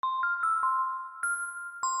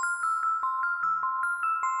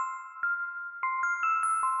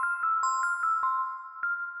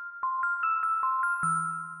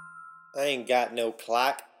I ain't got no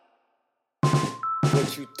clock.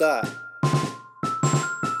 What you thought?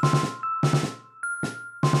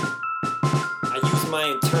 I use my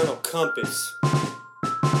internal compass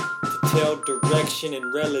to tell direction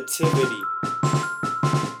and relativity.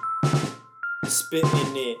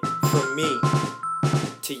 Spitting it from me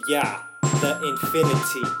to ya, the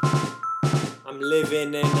infinity. I'm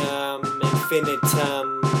living in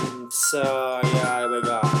infinitum, so yeah, here we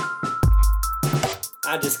go.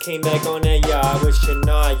 I just came back on that y'all, wish you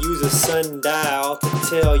know I use a sundial to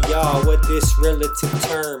tell y'all what this relative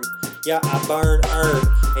term. Yeah, I burn herb,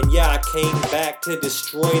 and yeah, I came back to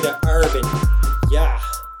destroy the urban. Yeah,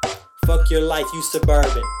 fuck your life, you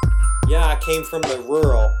suburban. Yeah, I came from the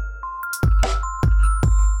rural.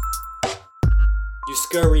 You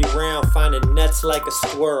scurry around finding nuts like a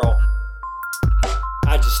squirrel.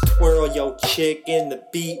 I just twirl your chick in the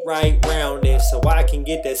beat right round it, so I can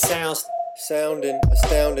get that sounding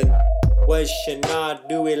astounding. What should not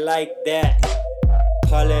do it like that?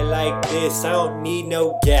 Pull it like this. I don't need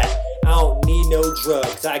no gap. I don't need no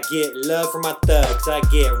drugs. I get love from my thugs. I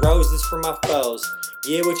get roses from my foes.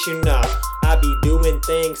 Yeah, what you know? I be doing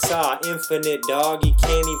things so infinite, dog. You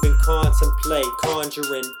can't even contemplate,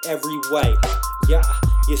 conjuring every way. Yeah,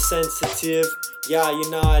 you're sensitive. Yeah, you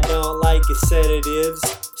know I don't like your sedatives.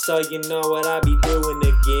 So you know what I be doing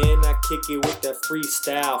again. I kick it with that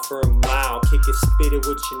freestyle for a mile. Kick it, spit it,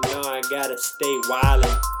 what you know I gotta stay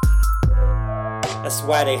wildin'. That's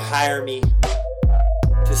why they hire me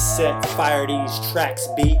to set fire to these tracks,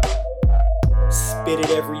 beat. Spit it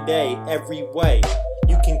every day, every way.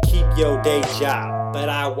 You can keep your day job, but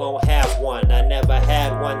I won't have one. I never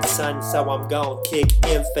had one, son, so I'm gon' kick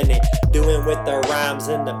infinite. Doing with the rhymes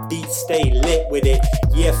and the beat, stay lit with it.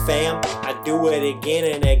 Yeah, fam, I do it again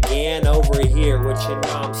and again over here, which you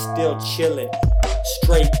know I'm still chillin'.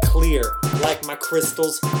 Straight clear, like my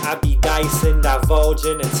crystals. I be dicing,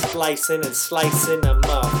 divulging, and slicing a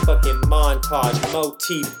motherfucking montage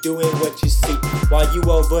motif. Doing what you see while you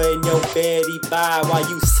over in your beddy by while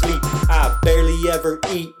you sleep. I barely ever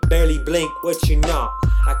eat, barely blink, what you know.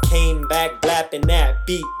 I came back blapping that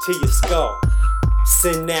beat to your skull.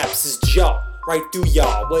 Synapses jaw right through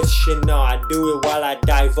y'all, what you know. I do it while I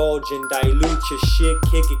divulge and dilute your shit,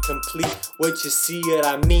 kick it complete. What you see what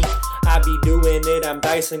I mean? I be doing it, I'm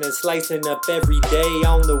dicing and slicing up every day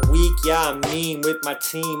on the week. Yeah, I mean, with my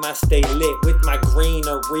team I stay lit with my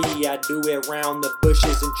greenery. I do it round the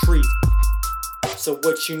bushes and trees. So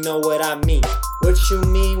what you know what I mean? What you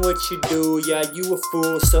mean, what you do? Yeah, you a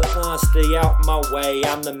fool, so stay out my way.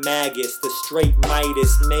 I'm the magus, the straight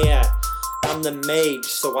Midas, man. I'm the mage,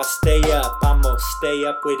 so I stay up. I'ma stay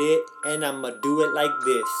up with it, and I'ma do it like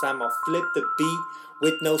this. I'ma flip the beat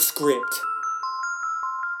with no script.